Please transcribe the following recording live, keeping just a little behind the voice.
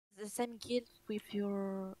same guild with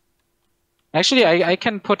your... Actually, I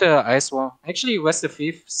can put a ice wall. Actually, West the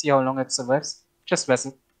thief. See how long it survives. Just West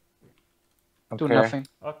it. Do nothing.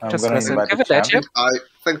 Okay. Just gonna West it. invite Give the it that champ. chip. I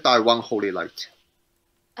think I want Holy Light.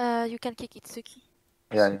 You can kick Itsuki.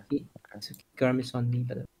 Yeah. Suki Garm is on me,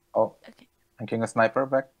 but Oh, Okay. I'm getting a sniper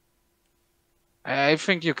back. I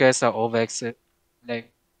think you guys are over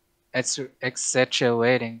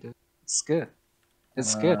exaggerating. Dude. It's good.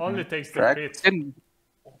 It's good. Only takes the Drax? crit. Didn't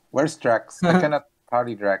Where's Drax? I cannot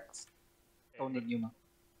party Drax. don't need Yuma.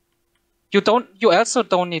 You also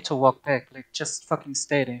don't need to walk back. Like just fucking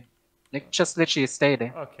stay there. Like just literally stay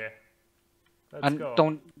there. Okay. Let's And go.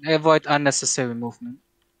 don't avoid unnecessary movement.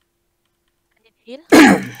 I need heal.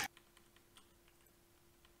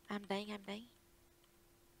 I'm dying.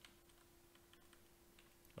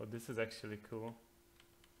 Oh, this is actually cool.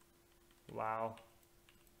 Wow.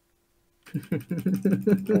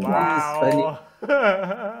 Wow.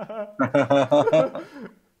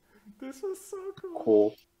 This was so cool.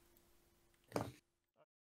 Cool.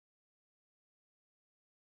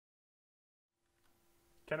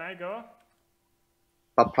 Can I go?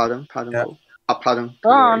 Pardon. Yeah. Pardon. Go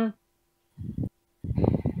on.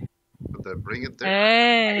 Bring it there.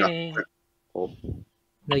 Hey. Oh,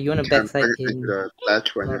 no, you want to can backside bring it in. to the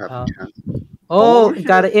ledge when you have Oh. a chance. Oh,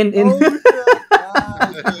 got it in.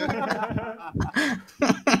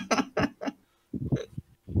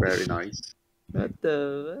 Very nice. What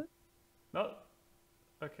the? No.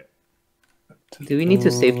 Okay. Do we need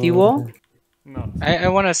to safety wall? No. I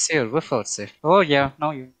wanna see it without safe. Oh yeah,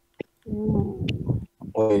 now you.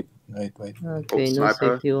 Wait. Okay, Oh, no sniper.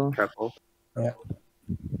 safety wall. Careful.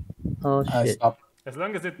 Oh I shit. stopped. As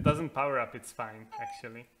long as it doesn't power up, it's fine,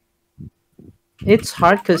 actually. It's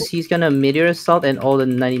hard because he's gonna meteor assault and all the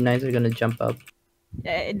 99s are gonna jump up.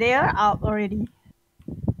 They are out already.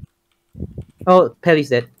 Oh, Pelly's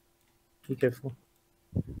dead. Be careful.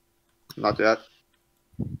 Not yet.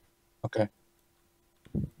 Okay.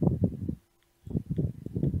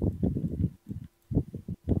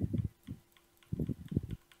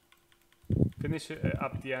 Finish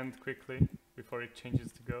up the end quickly before it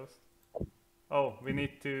changes to ghost. Oh, we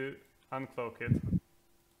need to uncloak it.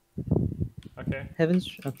 Okay. Heavens.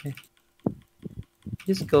 Okay.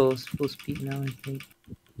 This goes full speed now, I think.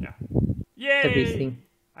 Yeah. Yay! Everything.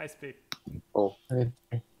 I speak. Oh,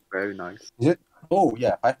 very nice. Is it? Oh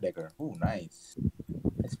yeah, 5 dagger. Oh nice.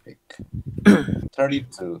 Nice pick.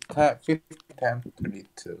 32. 50 times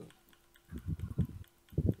 32.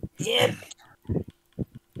 Yeah.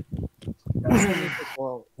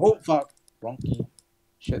 Oh fuck. Wrong key.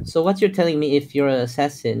 Shit. So what you're telling me, if you're an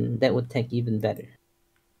assassin, that would tech even better,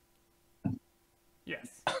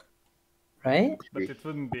 Yes. right? But it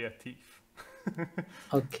wouldn't be a thief.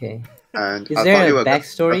 Okay. And Is I there thought a you were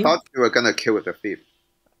backstory? I thought you were gonna kill with the thief.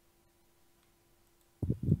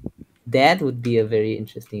 That would be a very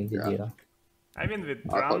interesting video. I mean, with I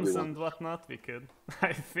thought drums you and whatnot, we could.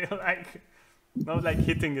 I feel like... No, like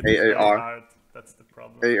hitting it is very AAR. hard. That's the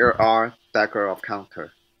problem. ARR, dagger of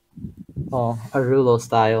counter. Oh, a Rulo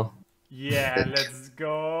style. Yeah, let's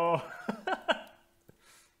go.